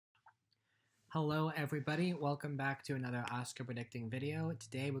Hello everybody, welcome back to another Oscar predicting video.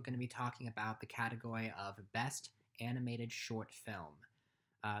 Today we're going to be talking about the category of Best Animated Short Film.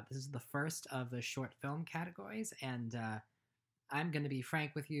 This is the first of the short film categories, and I'm going to be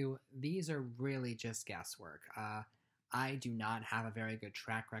frank with you, these are really just guesswork. I do not have a very good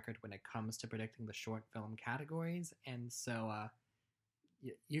track record when it comes to predicting the short film categories, and so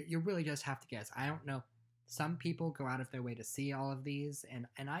you really just have to guess. I don't know. Some people go out of their way to see all of these, and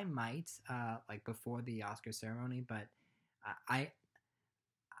I might like before the Oscar ceremony, but I,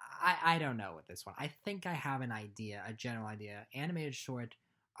 I don't know with this one. I think I have an idea, a general idea. Animated short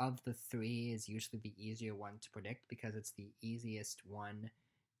of the three is usually the easier one to predict because it's the easiest one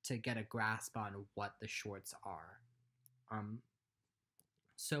to get a grasp on what the shorts are.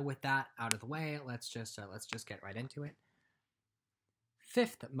 So with that out of the way, let's just get right into it.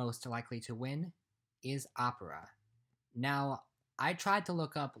 Fifth most likely to win is opera. Now, I tried to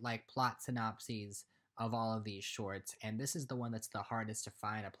look up like plot synopses of all of these shorts, and this is the one that's the hardest to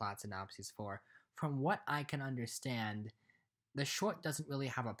find a plot synopsis for. From what I can understand, the short doesn't really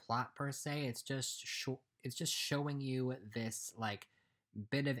have a plot per se. It's just showing you this like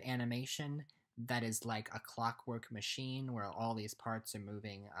bit of animation that is like a clockwork machine where all these parts are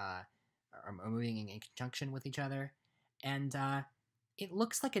moving in conjunction with each other, and it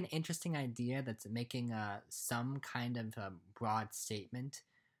looks like an interesting idea that's making some kind of broad statement,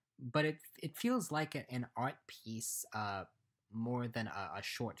 but it feels like an art piece more than a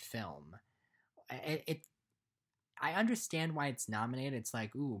short film. I understand why it's nominated. It's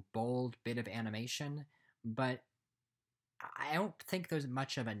like, ooh, bold bit of animation, but I don't think there's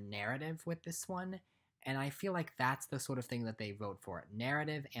much of a narrative with this one, and I feel like that's the sort of thing that they vote for,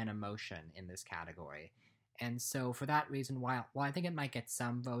 narrative and emotion in this category. And so for that reason, while I think it might get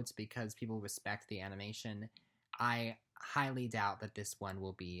some votes because people respect the animation, I highly doubt that this one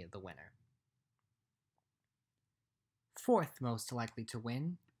will be the winner. Fourth most likely to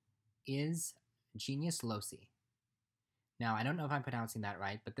win is Genius Loci. Now, I don't know if I'm pronouncing that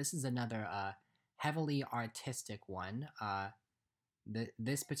right, but this is another heavily artistic one.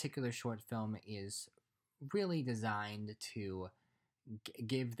 This particular short film is really designed to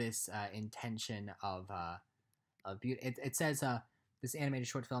give this intention of beauty. It says this animated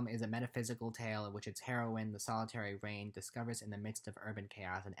short film is a metaphysical tale in which its heroine, the solitary Rain, discovers in the midst of urban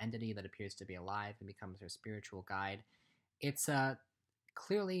chaos an entity that appears to be alive and becomes her spiritual guide. It's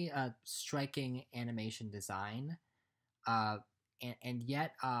clearly a striking animation design, and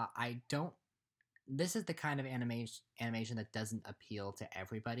yet I don't. This is the kind of animation that doesn't appeal to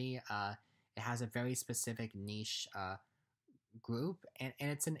everybody. It has a very specific niche group, and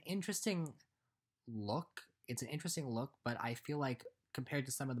it's an interesting look. It's an interesting look, but I feel like compared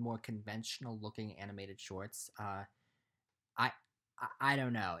to some of the more conventional looking animated shorts, I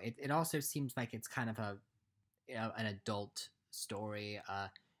don't know. It also seems like it's kind of an adult story,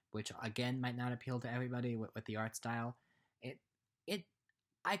 which again might not appeal to everybody with the art style. It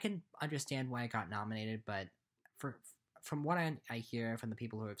I can understand why it got nominated, but from what I hear from the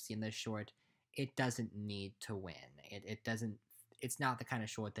people who have seen this short, it doesn't need to win. It doesn't. It's not the kind of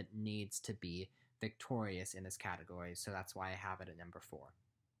short that needs to be victorious in this category, so that's why I have it at number 4.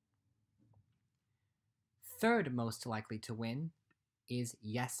 Third most likely to win is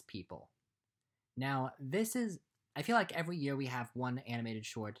Yes People. Now, this is, I feel like every year we have one animated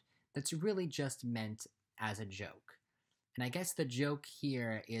short that's really just meant as a joke. And I guess the joke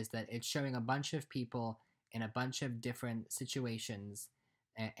here is that it's showing a bunch of people in a bunch of different situations,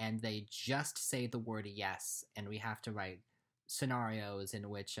 and they just say the word yes, and we have to write scenarios in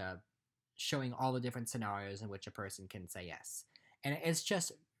which showing all the different scenarios in which a person can say yes. And it's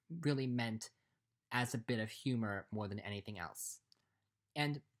just really meant as a bit of humor more than anything else.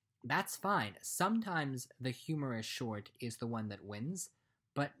 And that's fine. Sometimes the humorous short is the one that wins,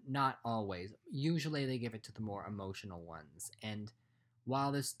 but not always. Usually they give it to the more emotional ones. And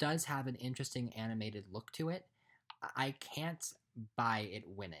while this does have an interesting animated look to it, I can't buy it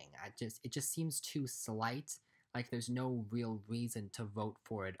winning. It just seems too slight. Like there's no real reason to vote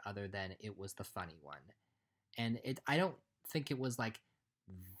for it other than it was the funny one. And I don't think it was like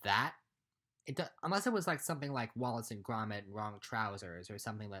that. Unless it was like something like Wallace and Gromit and Wrong Trousers or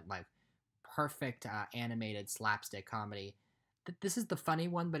something like perfect animated slapstick comedy. This is the funny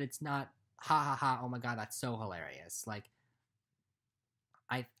one, but it's not ha ha ha, oh my god, that's so hilarious. Like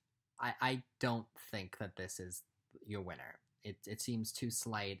I don't think that this is your winner. It seems too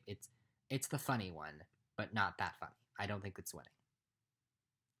slight. It's the funny one, but not that funny. I don't think it's winning.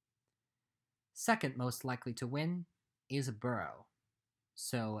 Second most likely to win is Burrow.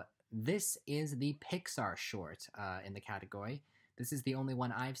 So this is the Pixar short in the category. This is the only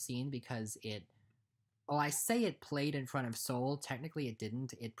one I've seen because well, I say it played in front of Soul. Technically, it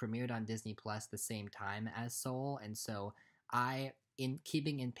didn't. It premiered on Disney Plus the same time as Soul, and so I, in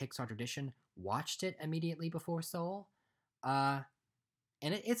keeping in Pixar tradition, watched it immediately before Soul. And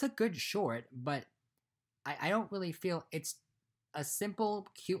it's a good short, but I don't really feel it's a simple,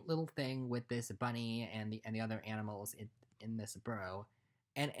 cute little thing with this bunny and the other animals in this burrow,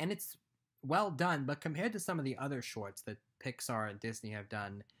 and it's well done. But compared to some of the other shorts that Pixar and Disney have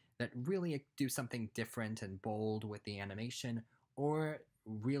done that really do something different and bold with the animation, or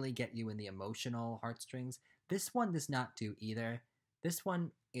really get you in the emotional heartstrings, this one does not do either. This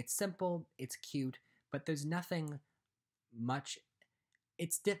one, it's simple, it's cute, but there's nothing much.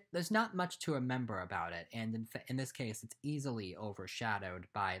 There's not much to remember about it, and in this case, it's easily overshadowed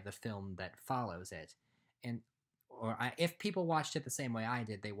by the film that follows it. And if people watched it the same way I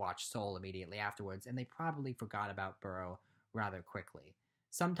did, they watched Soul immediately afterwards, and they probably forgot about Burrow rather quickly.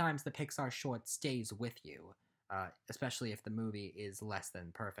 Sometimes the Pixar short stays with you, especially if the movie is less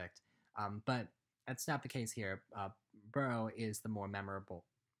than perfect. But that's not the case here. Burrow is the more memorable.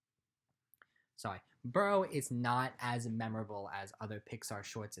 Sorry, Burrow is not as memorable as other Pixar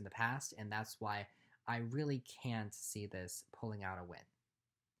shorts in the past, and that's why I really can't see this pulling out a win.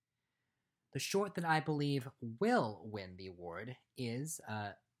 The short that I believe will win the award is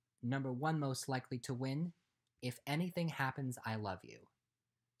number 1 most likely to win, If Anything Happens, I Love You.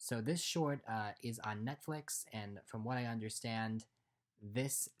 So this short is on Netflix, and from what I understand,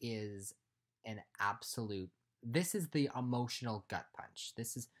 this is this is the emotional gut punch.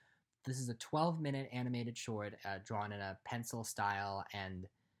 This is a 12-minute animated short drawn in a pencil style, and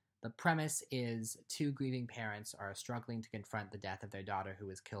the premise is 2 grieving parents are struggling to confront the death of their daughter who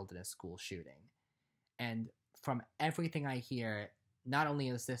was killed in a school shooting. And from everything I hear, not only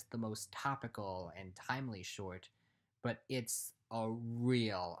is this the most topical and timely short, but it's a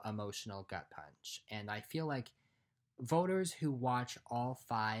real emotional gut punch. And I feel like voters who watch all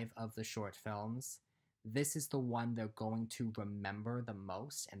 5 of the short films, this is the one they're going to remember the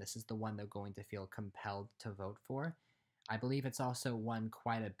most, and this is the one they're going to feel compelled to vote for. I believe it's also won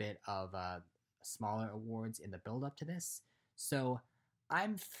quite a bit of smaller awards in the build-up to this, so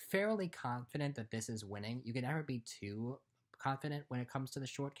I'm fairly confident that this is winning. You can never be too confident when it comes to the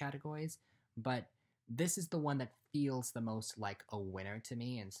short categories, but this is the one that feels the most like a winner to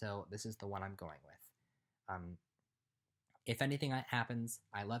me, and so this is the one I'm going with. If Anything Happens,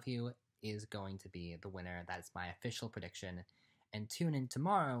 I Love You is going to be the winner. That is my official prediction. And tune in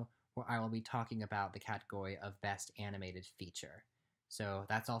tomorrow where I will be talking about the category of Best Animated Feature. So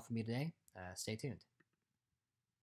that's all for me today. Stay tuned.